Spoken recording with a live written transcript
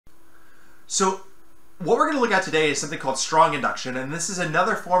So what we're going to look at today is something called strong induction, and this is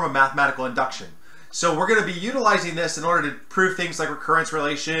another form of mathematical induction. So we're going to be utilizing this in order to prove things like recurrence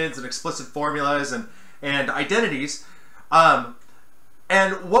relations and explicit formulas and identities. And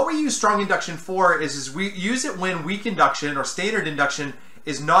what we use strong induction for is we use it when weak induction or standard induction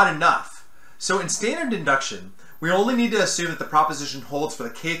is not enough. So in standard induction, we only need to assume that the proposition holds for the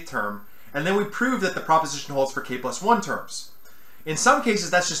kth term, and then we prove that the proposition holds for k plus 1 terms. In some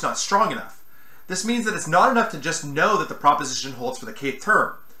cases, that's just not strong enough. This means that it's not enough to just know that the proposition holds for the kth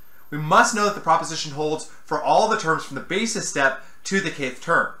term. We must know that the proposition holds for all the terms from the basis step to the kth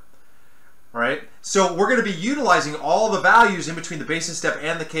term. All right? So we're going to be utilizing all the values in between the basis step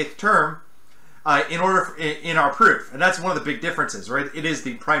and the kth term in our proof. And that's one of the big differences, right? It is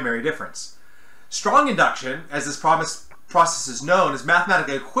the primary difference. Strong induction, as this process is known, is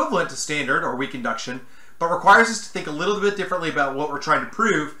mathematically equivalent to standard or weak induction, but requires us to think a little bit differently about what we're trying to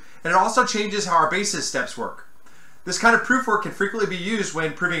prove, and it also changes how our basis steps work. This kind of proof work can frequently be used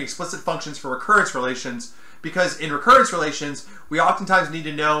when proving explicit functions for recurrence relations, because in recurrence relations, we oftentimes need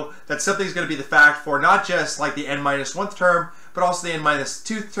to know that something's going to be the fact for not just like the n minus 1th term, but also the n minus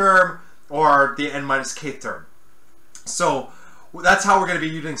 2th term or the n minus kth term. So that's how we're going to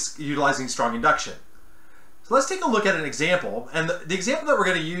be utilizing strong induction. So let's take a look at an example, and the example that we're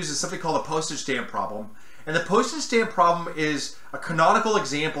going to use is something called a postage stamp problem. And the postage stamp problem is a canonical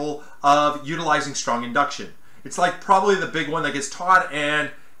example of utilizing strong induction. It's like probably the big one that gets taught, and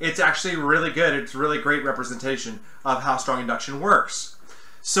it's actually really good. It's a really great representation of how strong induction works.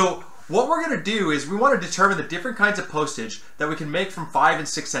 So what we're going to do is we want to determine the different kinds of postage that we can make from 5 and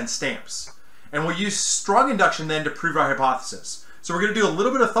 6 cent stamps. And we'll use strong induction then to prove our hypothesis. So we're going to do a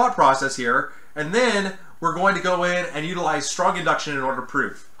little bit of thought process here, and then we're going to go in and utilize strong induction in order to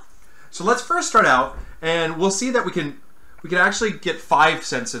prove. So let's first start out, and we'll see that we can actually get 5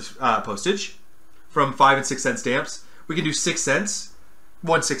 cents of postage from 5 and 6 cent stamps. We can do 6 cents,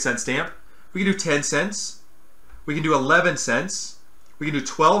 1 6 cent stamp. We can do 10 cents. We can do 11 cents. We can do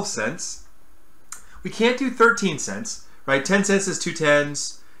 12 cents. We can't do 13 cents, right? 10 cents is 2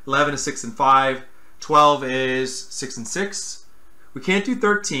 10s. 11 is 6 and 5. 12 is 6 and 6. We can't do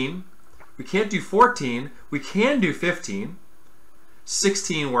 13. We can't do 14. We can do 15.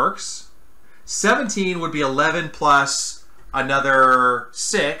 16 works. 17 would be 11 plus another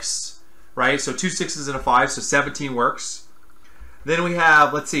 6, right? So 2 6s and a 5, so 17 works. Then we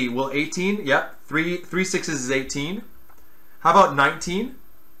have, let's see, well, 18, yep, 3 6s is 18. How about 19?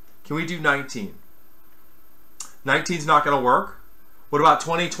 Can we do 19? 19's not going to work. What about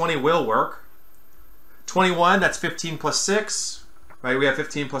 20? 20 will work. 21, that's 15 plus 6, right? We have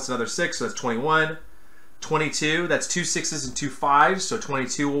 15 plus another 6, so that's 21. 22, that's 2 6s and 2 5s, so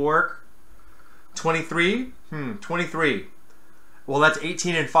 22 will work. 23, 23. Well, that's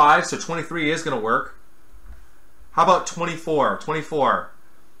 18 and 5, so 23 is going to work. How about 24? 24,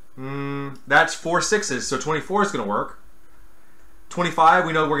 that's 4 6s, so 24 is going to work. 25,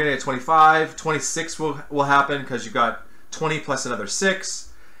 we know we're going to get 25. 26 will happen because you've got 20 plus another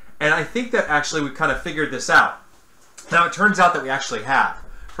 6. And I think that actually we kind of figured this out. Now it turns out that we actually have.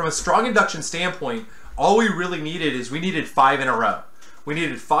 From a strong induction standpoint, all we really needed is we needed 5 in a row. We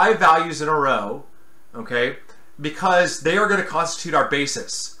needed 5 values in a row, okay, because they are going to constitute our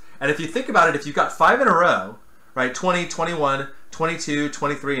basis. And if you think about it, if you've got 5 in a row, right, 20, 21, 22,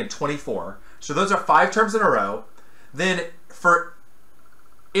 23, and 24, so those are 5 terms in a row, then for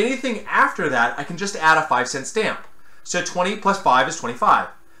anything after that, I can just add a 5 cent stamp. So 20 plus 5 is 25.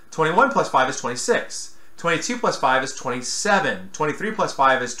 21 plus 5 is 26. 22 plus 5 is 27. 23 plus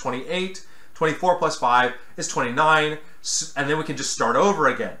 5 is 28. 24 plus 5 is 29. And then we can just start over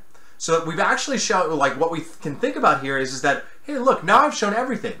again. So we've actually shown, like, what we can think about here is that, hey, look, now I've shown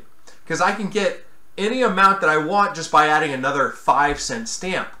everything. Because I can get any amount that I want just by adding another 5 cent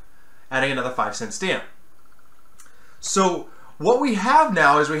stamp. Adding another 5 cent stamp. So what we have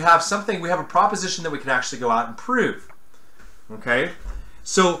now is we have a proposition that we can actually go out and prove. Okay?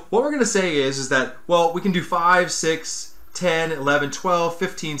 So what we're going to say is that, well, we can do 5, 6, 10, 11, 12,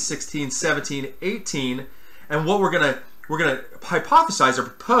 15, 16, 17, 18, and what we're going to hypothesize or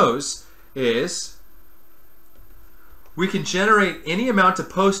propose is we can generate any amount of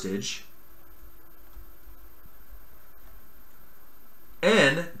postage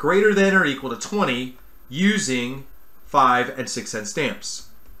n greater than or equal to 20 using 5 and 6 cent stamps.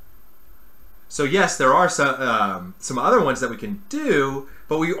 So yes, there are some other ones that we can do,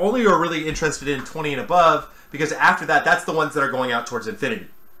 but we only are really interested in 20 and above, because after that, that's the ones that are going out towards infinity.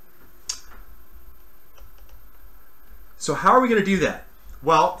 So how are we going to do that?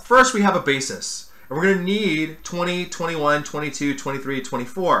 Well, first we have a basis, and we're going to need 20, 21, 22, 23,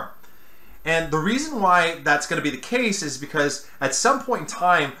 24. And the reason why that's going to be the case is because at some point in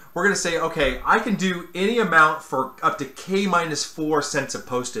time, we're going to say, okay, I can do any amount for up to k minus 4 cents of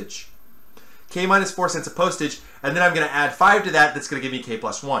postage. K minus 4 cents of postage, and then I'm going to add 5 to that. That's going to give me k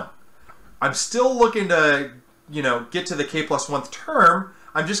plus 1. I'm still looking to, get to the k plus 1th term.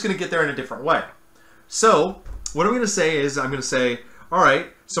 I'm just going to get there in a different way. So what I'm going to say is I'm going to say, all right,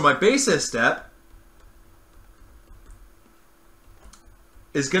 so my basis step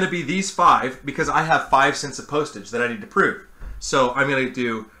is going to be these 5 because I have 5 cents of postage that I need to prove. So I'm going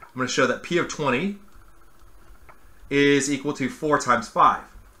to show that P of 20 is equal to 4 times 5.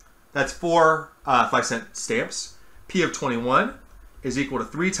 That's 4 5-cent stamps. P of 21 is equal to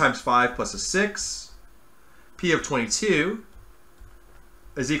 3 times 5 plus a 6. P of 22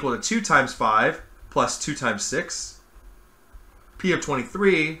 is equal to 2 times 5 plus 2 times 6. P of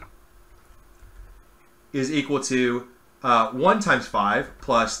 23 is equal to 1 times 5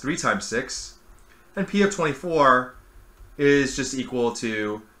 plus 3 times 6, and P of 24 is just equal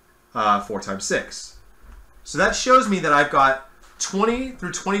to 4 times 6. So that shows me that I've got 20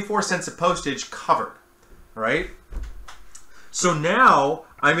 through 24 cents of postage covered, all right? So now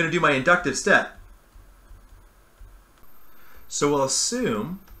I'm going to do my inductive step. So we'll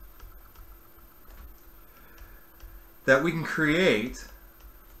assume that we can create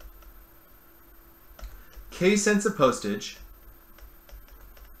k cents of postage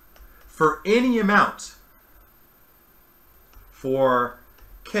for any amount for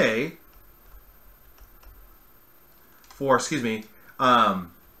k for,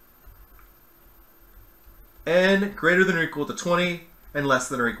 n greater than or equal to 20 and less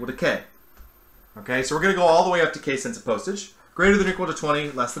than or equal to k. Okay, so we're going to go all the way up to k cents of postage, greater than or equal to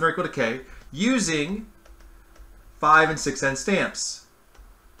 20, less than or equal to k, using 5 and 6 cent stamps.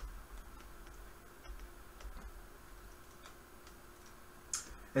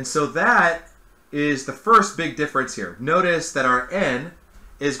 And so that is the first big difference here. Notice that our n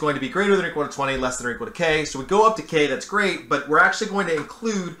is going to be greater than or equal to 20, less than or equal to k. So we go up to k, that's great, but we're actually going to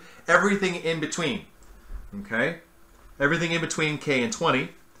include everything in between. Okay? Everything in between k and 20.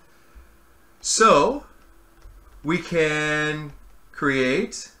 So we can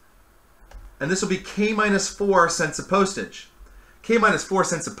create, and this will be k minus 4 cents of postage. K minus 4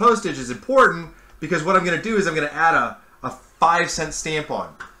 cents of postage is important because what I'm going to do is I'm going to add a 5-cent stamp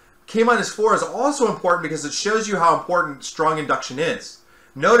on. K minus 4 is also important because it shows you how important strong induction is.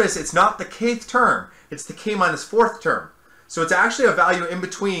 Notice it's not the kth term, it's the k minus 4th term. So it's actually a value in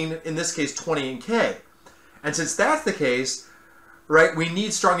between, in this case, 20 and k. And since that's the case, right, we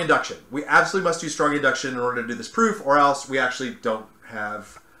need strong induction. We absolutely must do strong induction in order to do this proof, or else we actually don't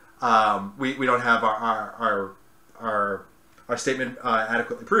have we don't have our statement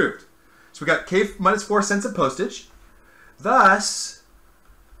adequately proved. So we got k minus 4 cents of postage. Thus,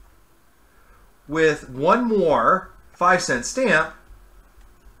 with one more 5-cent stamp,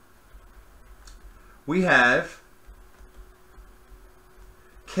 we have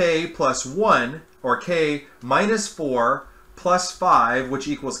k plus 1, or k minus 4 plus 5, which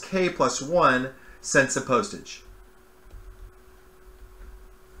equals k plus 1 cents of postage.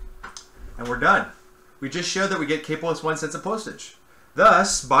 And we're done. We just showed that we get k plus 1 cents of postage.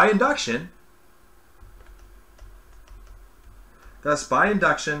 Thus, by induction,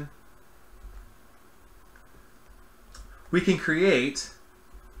 we can create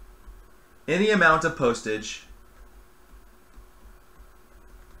any amount of postage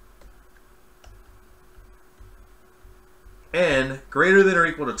n greater than or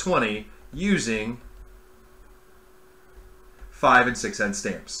equal to 20 using 5 and 6 cent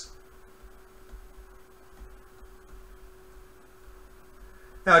stamps.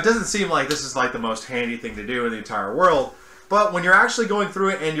 Now, it doesn't seem like this is like the most handy thing to do in the entire world, but when you're actually going through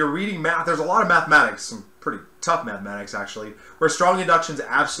it and you're reading math, there's a lot of mathematics, some pretty tough mathematics actually, where strong induction is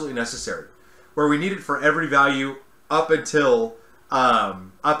absolutely necessary, where we need it for every value up until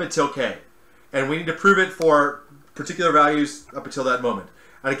k, and we need to prove it for particular values up until that moment.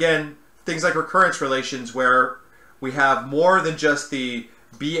 And again, things like recurrence relations, where we have more than just the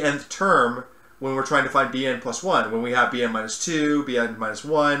bnth term when we're trying to find bn plus 1, when we have bn minus 2, bn minus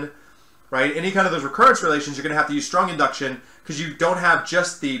 1, right? Any kind of those recurrence relations, you're going to have to use strong induction because you don't have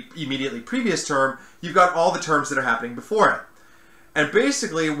just the immediately previous term, you've got all the terms that are happening before it. And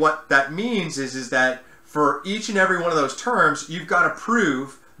basically what that means is that for each and every one of those terms, you've got to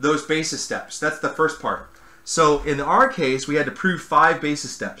prove those basis steps. That's the first part. So in our case, we had to prove 5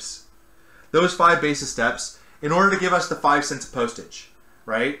 basis steps. Those 5 basis steps in order to give us the 5 cents of postage,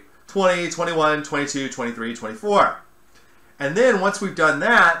 right? 20, 21, 22, 23, 24. And then once we've done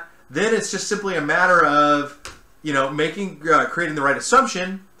that, then it's just simply a matter of, creating the right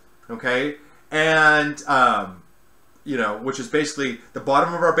assumption, okay? And, you know, which is basically the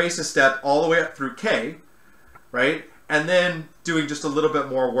bottom of our basis step all the way up through K, right? And then doing just a little bit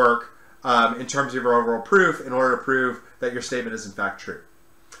more work in terms of your overall proof in order to prove that your statement is in fact true.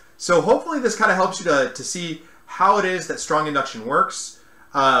 So hopefully this kind of helps you to see how it is that strong induction works.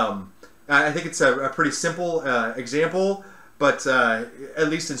 I think it's a pretty simple example, but at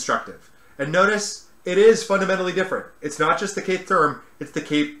least instructive. And notice it is fundamentally different. It's not just the kth term,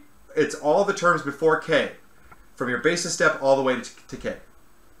 it's all the terms before K, from your basis step all the way to K.